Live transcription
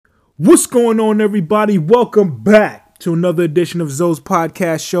What's going on, everybody? Welcome back to another edition of Zoe's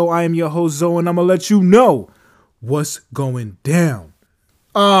Podcast Show. I am your host, Zoe, and I'm going to let you know what's going down.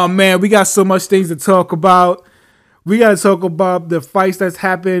 Oh, man, we got so much things to talk about. We got to talk about the fights that's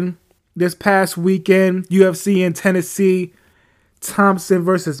happened this past weekend. UFC in Tennessee, Thompson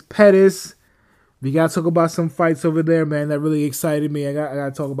versus Pettis. We got to talk about some fights over there, man, that really excited me. I got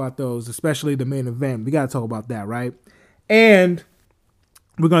to talk about those, especially the main event. We got to talk about that, right? And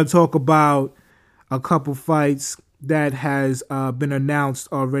we're going to talk about a couple fights that has been announced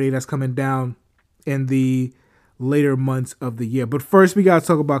already that's coming down in the later months of the year. But first, we got to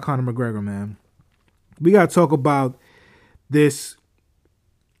talk about Conor McGregor, man. We got to talk about this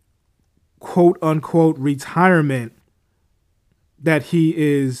quote-unquote retirement that he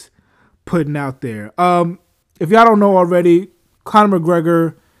is putting out there. If y'all don't know already, Conor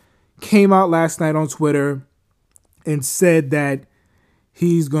McGregor came out last night on Twitter and said that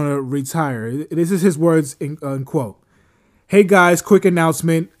he's going to retire. This is his words in quote. "Hey guys, quick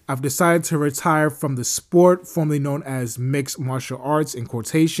announcement. I've decided to retire from the sport formerly known as mixed martial arts in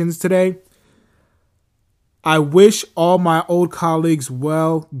quotations today. I wish all my old colleagues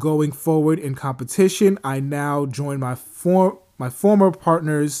well going forward in competition. I now join my former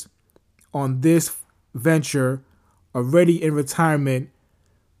partners on this venture, already in retirement.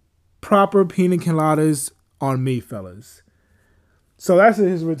 Proper pina coladas on me, fellas." So that's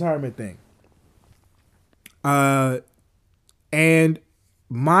his retirement thing. And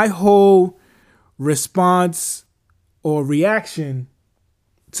my whole response or reaction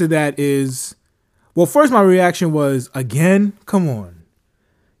to that is, well, first my reaction was, again? Come on.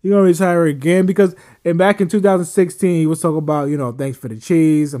 You're going to retire again? Because back in 2016, he was talking about, thanks for the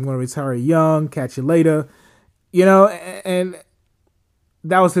cheese. I'm going to retire young. Catch you later. And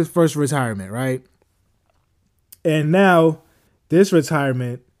that was his first retirement, right? And now this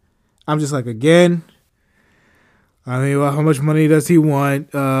retirement, I'm just like, again, I mean, well, how much money does he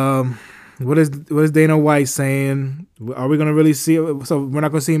want? What is Dana White saying? Are we going to really see it? So we're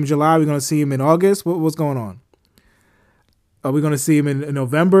not going to see him in July. We're going to see him in August. What's going on? Are we going to see him in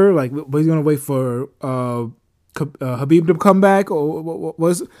November? Like, was he going to wait for Khabib to come back? Or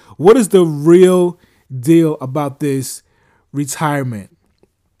what is the real deal about this retirement?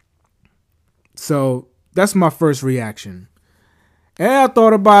 So that's my first reaction. And I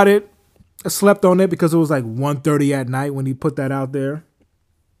thought about it. I slept on it because it was like 1:30 at night when he put that out there.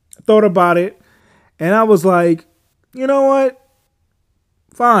 I thought about it. And I was like, you know what?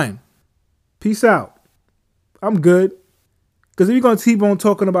 Fine. Peace out. I'm good. Because if you're going to keep on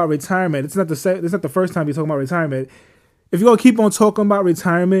talking about retirement, it's not the first time you're talking about retirement. If you're going to keep on talking about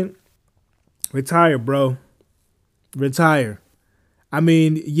retirement, retire, bro. Retire. I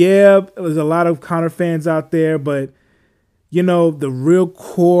mean, yeah, there's a lot of Conor fans out there, but the real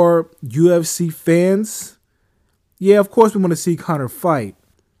core UFC fans, yeah, of course we want to see Conor fight.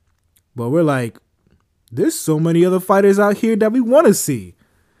 But we're like, there's so many other fighters out here that we want to see.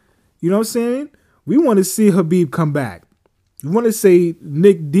 You know what I'm saying? We want to see Khabib come back. We want to see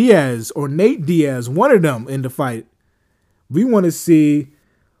Nick Diaz or Nate Diaz, one of them, in the fight. We want to see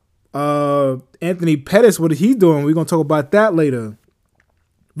Anthony Pettis, what is he doing? We're going to talk about that later.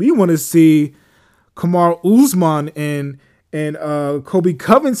 We want to see Kamaru Usman and Kobe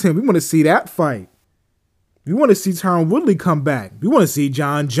Covington. We want to see that fight. We want to see Tyron Woodley come back. We want to see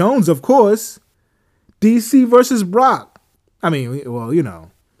John Jones, of course. DC versus Brock. I mean, well,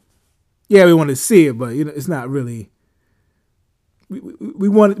 yeah, we want to see it, but it's not really. We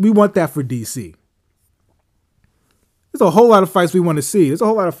want that for DC. There's a whole lot of fights we want to see. There's a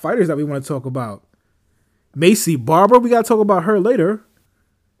whole lot of fighters that we want to talk about. Macy Barber, we got to talk about her later.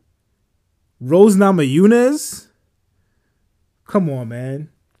 Rose Namajunas. Come on, man.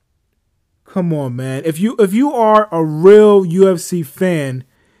 Come on, man. If you are a real UFC fan,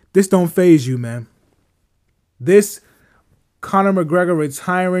 this don't faze you, man. This Conor McGregor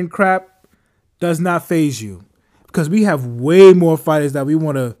retiring crap does not faze you. Because we have way more fighters that we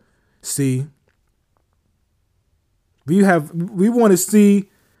want to see. We want to see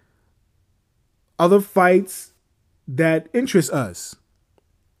other fights that interest us.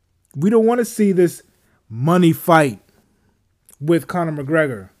 We don't want to see this money fight with Conor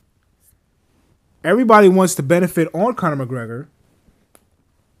McGregor. Everybody wants to benefit on Conor McGregor.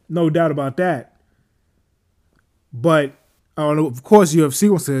 No doubt about that. But, of course, UFC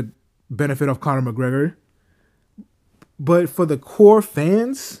wants to benefit off Conor McGregor. But for the core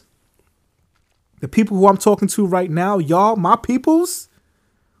fans, the people who I'm talking to right now, y'all, my peoples,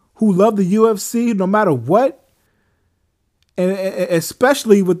 who love the UFC no matter what, and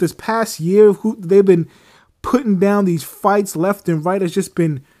especially with this past year, who they've been putting down these fights left and right, has just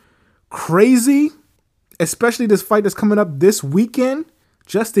been crazy, especially this fight that's coming up this weekend.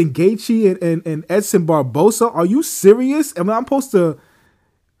 Justin Gaethje and Edson Barboza. Are you serious? Am I supposed to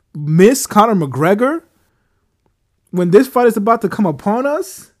miss Conor McGregor when this fight is about to come upon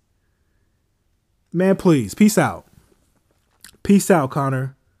us? Man, please. Peace out. Peace out,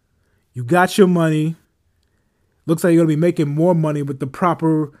 Conor. You got your money. Looks like you're going to be making more money with the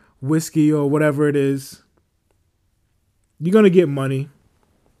proper whiskey or whatever it is. You're going to get money.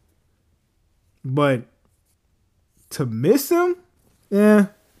 But to miss him? Yeah.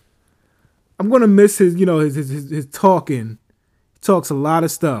 I'm going to miss his, his talking. He talks a lot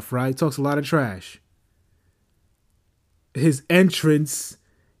of stuff, right? He talks a lot of trash. His entrance,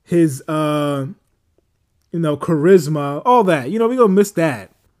 his, charisma, all that. We're going to miss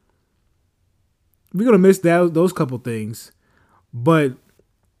that. We're going to miss those couple things. But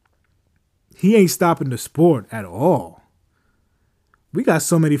he ain't stopping the sport at all. We got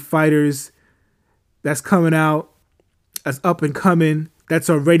so many fighters that's coming out, that's up and coming, that's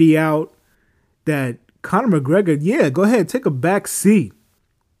already out, that Conor McGregor, yeah, go ahead, take a back seat.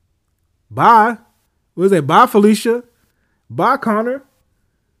 Bye. What is it? Bye, Felicia. Bye, Conor.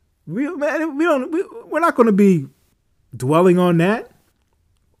 We're not going to be dwelling on that.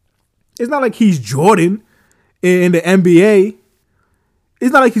 It's not like he's Jordan in the NBA.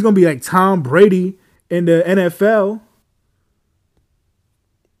 It's not like he's going to be like Tom Brady in the NFL.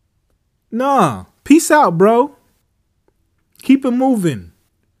 Nah. Peace out, bro. Keep it moving.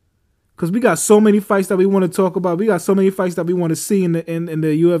 Because we got so many fights that we want to talk about. We got so many fights that we want to see in the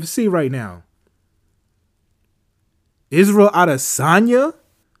UFC right now. Israel Adesanya?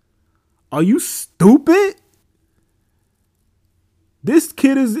 Are you stupid? This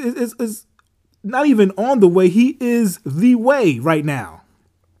kid is not even on the way. He is the way right now.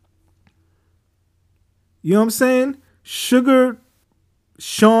 You know what I'm saying? Sugar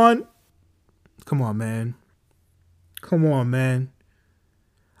Sean. Come on, man. Come on, man.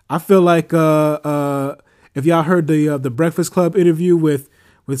 I feel like if y'all heard the Breakfast Club interview with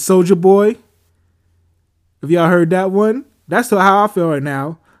Soulja Boy, if y'all heard that one, that's how I feel right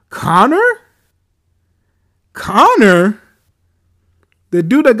now. Conor? The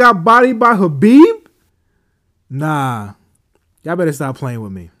dude that got bodied by Khabib? Nah. Y'all better stop playing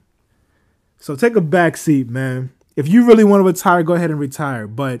with me. So take a back seat, man. If you really want to retire, go ahead and retire.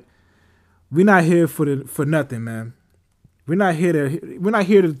 But we're not here for nothing, man. We're not here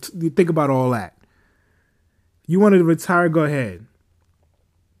to think about all that. You wanted to retire, go ahead.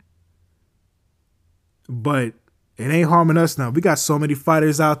 But it ain't harming us now. We got so many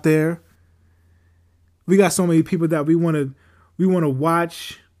fighters out there. We got so many people that we want to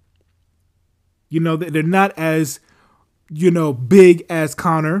watch. They're not as, big as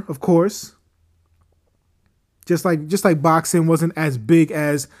Conor, of course. Just like boxing wasn't as big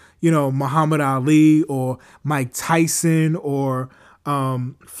as, Muhammad Ali or Mike Tyson or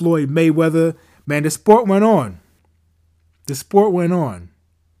Floyd Mayweather. Man, the sport went on.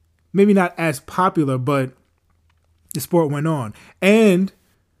 Maybe not as popular, but the sport went on. And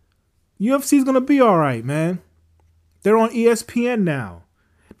UFC's going to be all right, man. They're on ESPN now.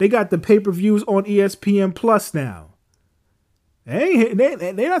 They got the pay-per-views on ESPN Plus now. They're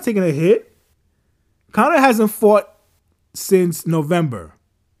not taking a hit. Conor hasn't fought since November.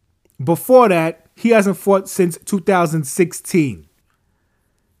 Before that, he hasn't fought since 2016.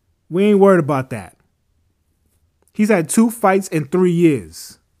 We ain't worried about that. He's had 2 fights in 3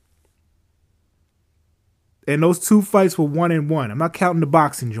 years. And those 2 fights were 1-1. I'm not counting the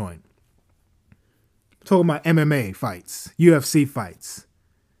boxing joint. I'm talking about MMA fights, UFC fights.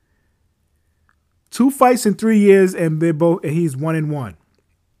 2 fights in 3 years, and he's 1-1.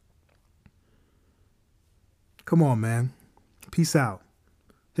 Come on, man. Peace out.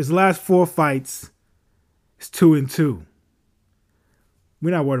 His last 4 fights is 2-2.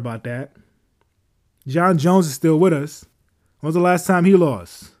 We're not worried about that. John Jones is still with us. When was the last time he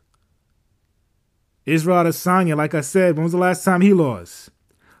lost? Israel Adesanya, like I said, when was the last time he lost?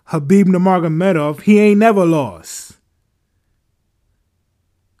 Khabib Nurmagomedov, he ain't never lost.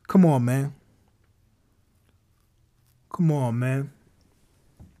 Come on, man. Come on, man.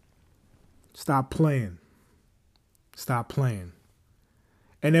 Stop playing.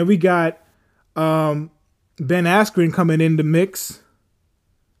 And then we got Ben Askren coming in the mix.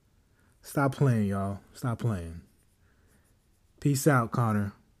 Stop playing, y'all. Stop playing. Peace out,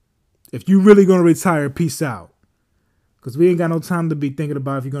 Conor. If you really going to retire, peace out. Because we ain't got no time to be thinking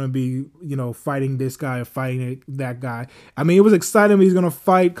about if you're going to be, fighting this guy or fighting that guy. I mean, it was exciting when he's going to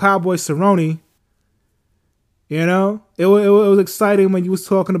fight Cowboy Cerrone. It was exciting when you was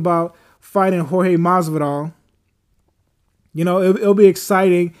talking about fighting Jorge Masvidal. It'll be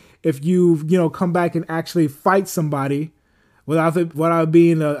exciting if you come back and actually fight somebody without it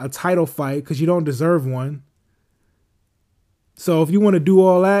being a title fight because you don't deserve one. So if you want to do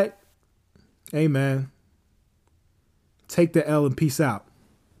all that, hey man, take the L and peace out.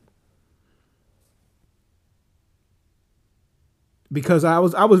 Because I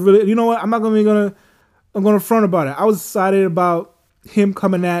was really, you know what? I'm gonna front about it. I was excited about him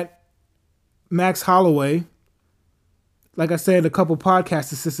coming at Max Holloway. Like I said a couple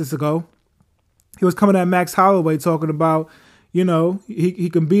podcasts ago, he was coming at Max Holloway talking about, he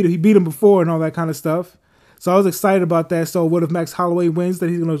beat him before and all that kind of stuff. So I was excited about that. So what if Max Holloway wins? That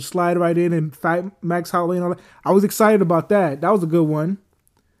he's gonna slide right in and fight Max Holloway and all that. I was excited about that. That was a good one.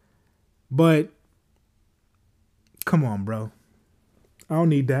 But come on, bro. I don't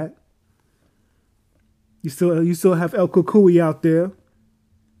need that. You still have El Kukui out there.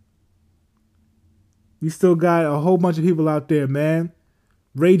 You still got a whole bunch of people out there, man.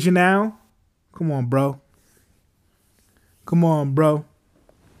 Raging now. Come on, bro. Come on, bro.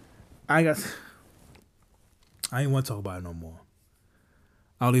 I ain't want to talk about it no more.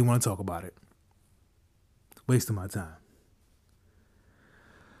 I don't even want to talk about it. Wasting my time.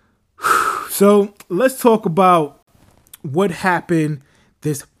 So let's talk about what happened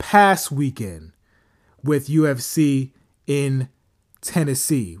this past weekend with UFC in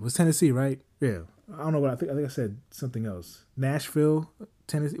Tennessee. It was Tennessee, right? Yeah. I don't know what I think I said something else. Nashville,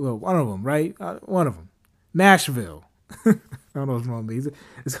 Tennessee. Well, one of them, right? One of them. Nashville. I don't know what's wrong with me.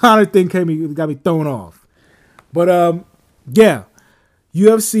 This Connor thing got me thrown off. But yeah,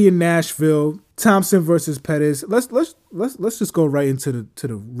 UFC in Nashville. Thompson versus Pettis. Let's just go right into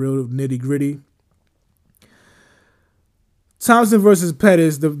the real nitty gritty. Thompson versus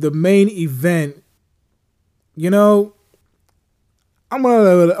Pettis, the main event. I'm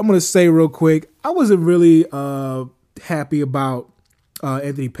gonna say real quick, I wasn't really happy about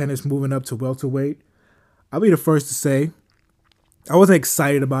Anthony Pettis moving up to welterweight. I'll be the first to say I wasn't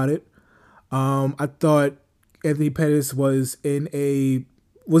excited about it. I thought Anthony Pettis was in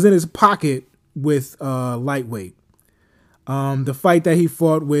his pocket with lightweight. The fight that he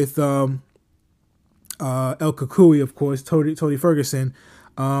fought with El Kukui, of course, Tony Ferguson.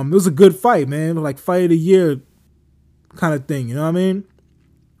 It was a good fight, man. Like fight of the year kind of thing. You know what I mean?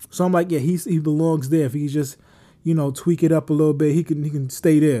 So I'm like, yeah, he belongs there. If he just, tweak it up a little bit, he can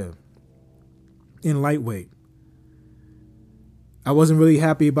stay there in lightweight. I wasn't really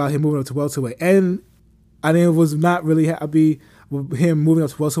happy about him moving up to welterweight, and I was not really happy with him moving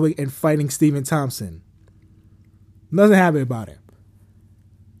up to welterweight and fighting Stephen Thompson. Nothing happy about it.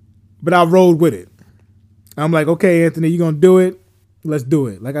 But I rolled with it. I'm like, okay, Anthony, you gonna do it? Let's do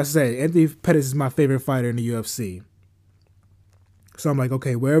it. Like I said, Anthony Pettis is my favorite fighter in the UFC. So I'm like,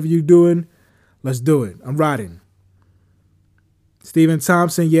 okay, wherever you're doing, let's do it. I'm riding. Stephen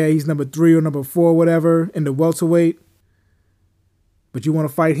Thompson, yeah, he's number 3 or number 4, whatever, in the welterweight. But you want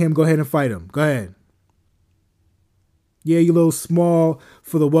to fight him, go ahead and fight him. Go ahead. Yeah, you're a little small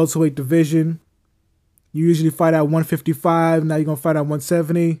for the welterweight division. You usually fight at 155. Now you're going to fight at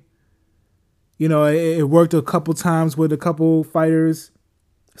 170. It worked a couple times with a couple fighters.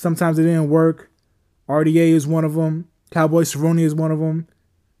 Sometimes it didn't work. RDA is one of them. Cowboy Cerrone is one of them.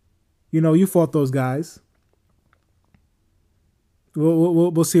 You fought those guys.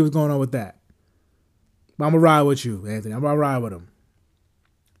 We'll see what's going on with that. But I'm going to ride with you, Anthony. I'm going to ride with him.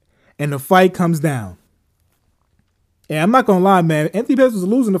 And the fight comes down. And I'm not going to lie, man. Anthony Pettis was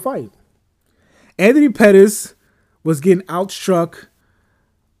losing the fight. Anthony Pettis was getting outstruck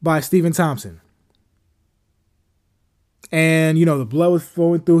by Stephen Thompson. And, the blood was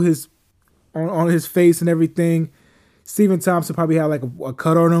flowing through on his face and everything. Stephen Thompson probably had like a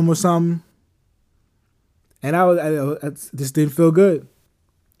cut on him or something. And I just didn't feel good.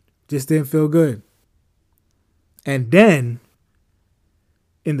 Just didn't feel good. And then,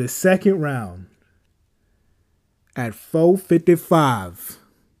 in the second round, at 4:55,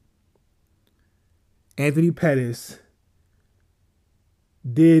 Anthony Pettis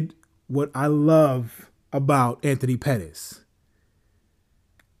did what I love about Anthony Pettis.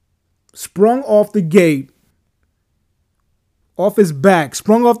 Sprung off the gate, off his back,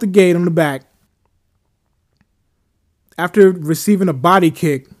 sprung off the gate on the back after receiving a body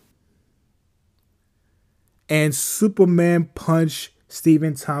kick and Superman punch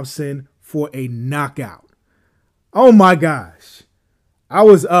Stephen Thompson for a knockout. Oh my gosh. I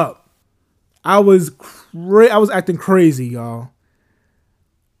was up. I was acting crazy, y'all.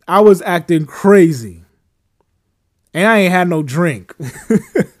 I was acting crazy. And I ain't had no drink.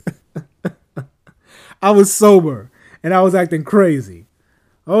 I was sober. And I was acting crazy.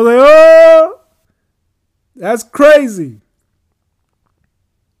 I was like, oh, that's crazy.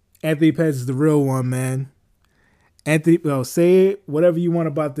 Anthony Pettis is the real one, man. Anthony, well, say whatever you want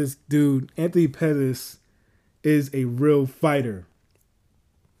about this dude. Anthony Pettis is a real fighter.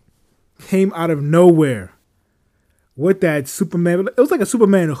 Came out of nowhere with that Superman. It was like a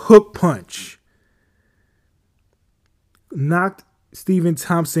Superman hook punch. Knocked Stephen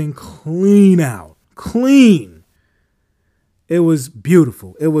Thompson clean out. Clean. It was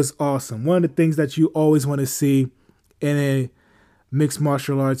beautiful. It was awesome. One of the things that you always want to see in a mixed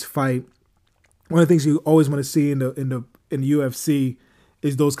martial arts fight. One of the things you always want to see in the UFC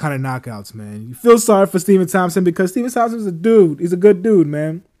is those kind of knockouts, man. You feel sorry for Stephen Thompson because Stephen Thompson's a dude. He's a good dude,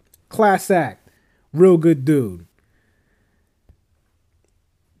 man. Class act. Real good dude.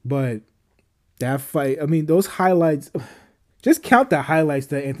 But that fight, I mean, those highlights, just count the highlights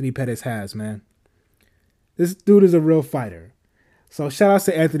that Anthony Pettis has, man. This dude is a real fighter. So shout out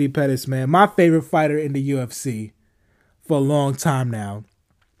to Anthony Pettis, man. My favorite fighter in the UFC for a long time now.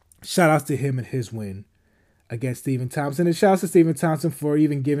 Shout out to him and his win against Stephen Thompson. And shout out to Stephen Thompson for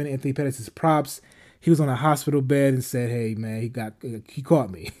even giving Anthony Pettis his props. He was on a hospital bed and said, hey, man, he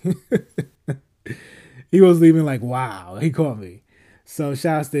caught me. He was leaving like, wow, he caught me. So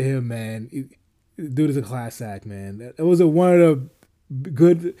shout outs to him, man. Dude is a class act, man. It was it was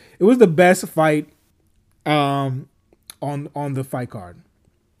the best fight on the fight card.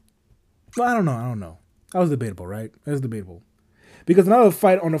 Well, I don't know. That was debatable, right? That was debatable. Because another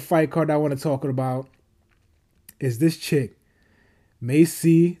fight on the fight card I want to talk about is this chick,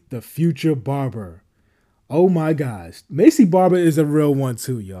 Maycee the Future Barber. Oh my gosh. Maycee Barber is a real one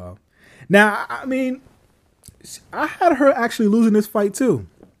too, y'all. Now, I mean, I had her actually losing this fight too.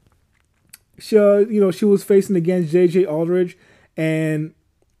 She was facing against JJ Aldridge and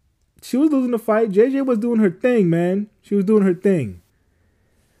she was losing the fight. JJ was doing her thing, man. She was doing her thing.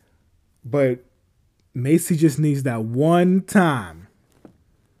 But Maycee just needs that one time.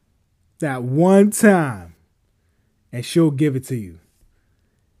 That one time. And she'll give it to you.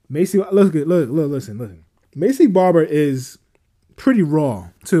 Maycee, listen. Maycee Barber is pretty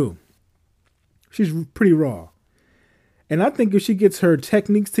raw, too. She's pretty raw. And I think if she gets her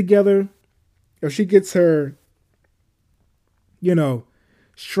techniques together, if she gets her,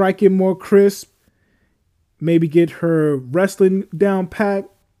 striking more crisp, maybe get her wrestling down pat,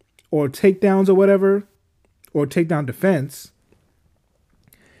 or takedowns or whatever, or takedown defense,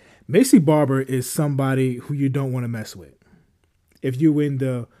 Maycee Barber is somebody who you don't want to mess with if you win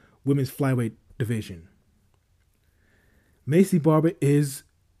the women's flyweight division. Maycee Barber is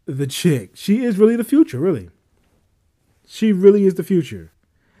the chick. She is really the future, really. She really is the future.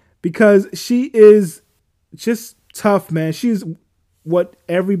 Because she is just tough, man. She's what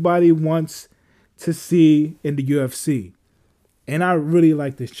everybody wants to see in the UFC. And I really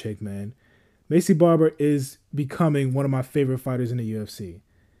like this chick, man. Maycee Barber is becoming one of my favorite fighters in the UFC.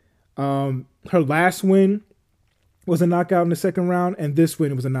 Her last win was a knockout in the second round, and this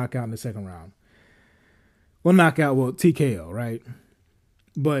win was a knockout in the second round. TKO, right?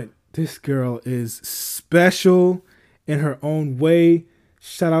 But this girl is special in her own way.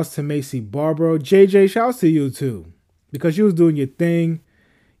 Shout outs to Maycee Barber. JJ, shout outs to you too. Because you was doing your thing.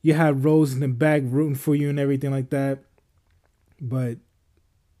 You had Rose in the back rooting for you and everything like that. But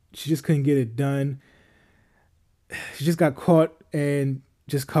she just couldn't get it done. She just got caught and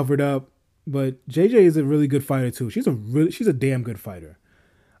just covered up. But JJ is a really good fighter too. She's a damn good fighter.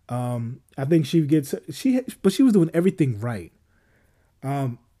 I think she was doing everything right.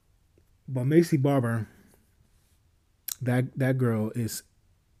 But Maycee Barber, that girl is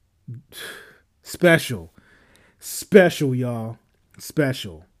special, y'all,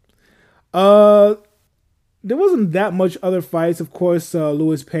 special. There wasn't that much other fights. Of course,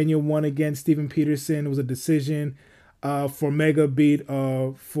 Luis Pena won against Steven Peterson. It was a decision. Formiga beat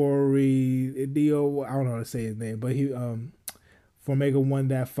Foridio. I don't know how to say his name, but Formiga won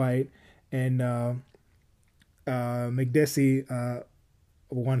that fight, and McDessie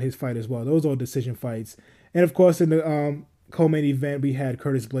won his fight as well. Those are all decision fights. And of course, in the co-main event, we had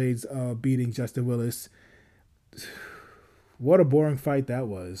Curtis Blades beating Justin Willis. What a boring fight that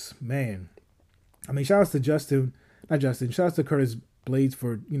was, man. I mean, shout outs to shout outs to Curtis Blades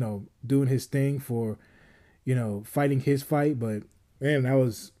for, doing his thing, for, fighting his fight. But man, that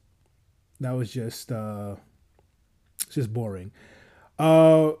was just boring.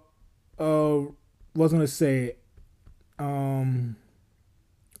 Was gonna say,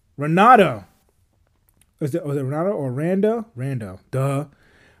 Renata. Was it Renata or Randa? Duh.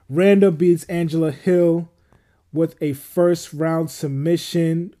 Randa beats Angela Hill with a first round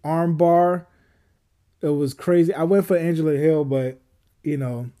submission armbar. It was crazy. I went for Angela Hill, but, this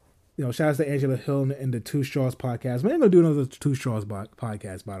shout out to Angela Hill and the Two Straws podcast. Man, I'm gonna do another Two Straws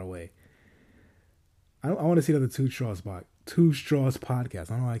podcast, by the way. I want to see another Two Straws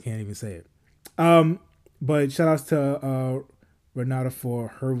podcast. I don't know, I can't even say it. But shout outs to Renata for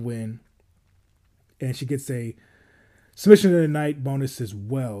her win, and she gets a submission of the night bonus as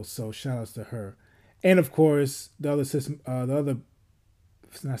well. So shout outs to her, and of course the other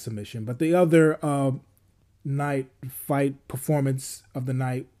not submission, but the other night fight performance of the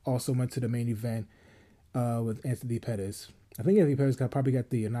night also went to the main event with Anthony Pettis. I think Anthony Pettis probably got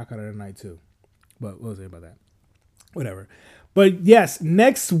the knockout of the night too, but we'll say about that. Whatever. But yes,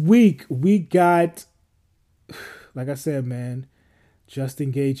 next week we got, like I said, man,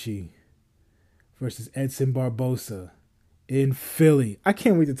 Justin Gaethje versus Edson Barboza in Philly. I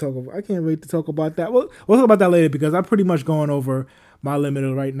can't wait to talk about that. We'll talk about that later because I'm pretty much going over my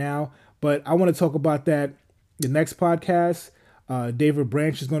limit right now. But I want to talk about that the next podcast. David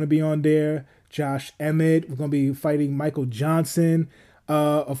Branch is going to be on there. Josh Emmett. We're going to be fighting Michael Johnson.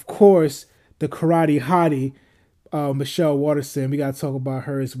 Of course, the karate hottie, Michelle Waterson. We got to talk about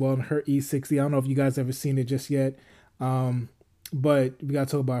her as well and her E60. I don't know if you guys ever seen it just yet. But we got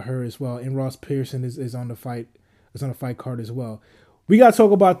to talk about her as well. And Ross Pearson is on the fight. Is on the fight card as well. We got to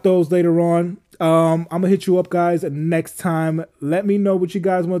talk about those later on. I'm going to hit you up, guys, next time. Let me know what you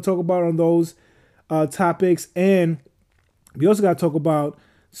guys want to talk about on those topics. And we also got to talk about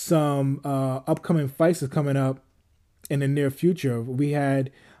some upcoming fights that's coming up in the near future. We had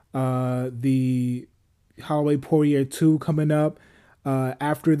the Holloway Poirier 2 coming up.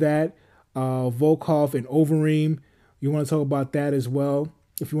 After that, Volkov and Overeem. You want to talk about that as well.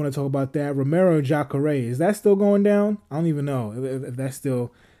 If you want to talk about that, Romero and Jacare, is that still going down? I don't even know if that's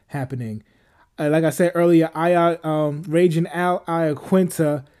still happening. Like I said earlier, Raging Al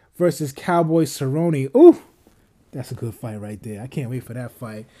Iaquinta versus Cowboy Cerrone. Ooh, that's a good fight right there. I can't wait for that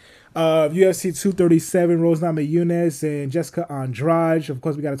fight. UFC 237, Rose Namajunas and Jessica Andrade. Of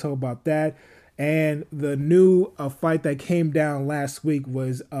course, we got to talk about that. And the new fight that came down last week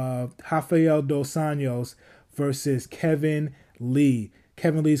was Rafael Dos Anjos versus Kevin Lee.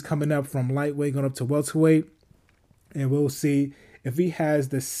 Kevin Lee's coming up from lightweight, going up to welterweight. And we'll see if he has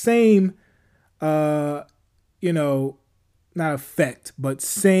the same, not effect, but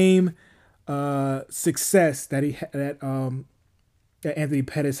same success that Anthony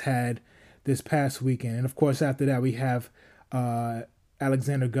Pettis had this past weekend. And, of course, after that, we have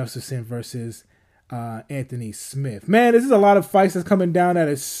Alexander Gustafsson versus Anthony Smith. Man, this is a lot of fights that's coming down that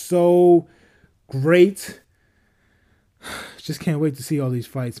is so great. Just can't wait to see all these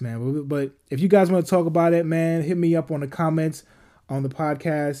fights, man. But if you guys want to talk about it, man, hit me up on the comments on the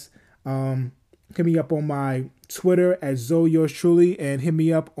podcast. Hit me up on my Twitter at Zoe Yours Truly, and hit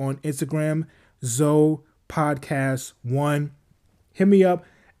me up on Instagram, Zoe Podcast 1. Hit me up,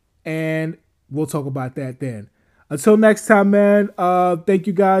 and we'll talk about that then. Until next time, man, thank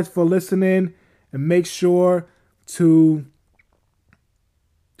you guys for listening, and make sure to,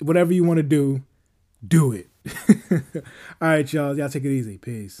 whatever you want to do it. All right, y'all. Y'all take it easy.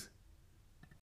 Peace.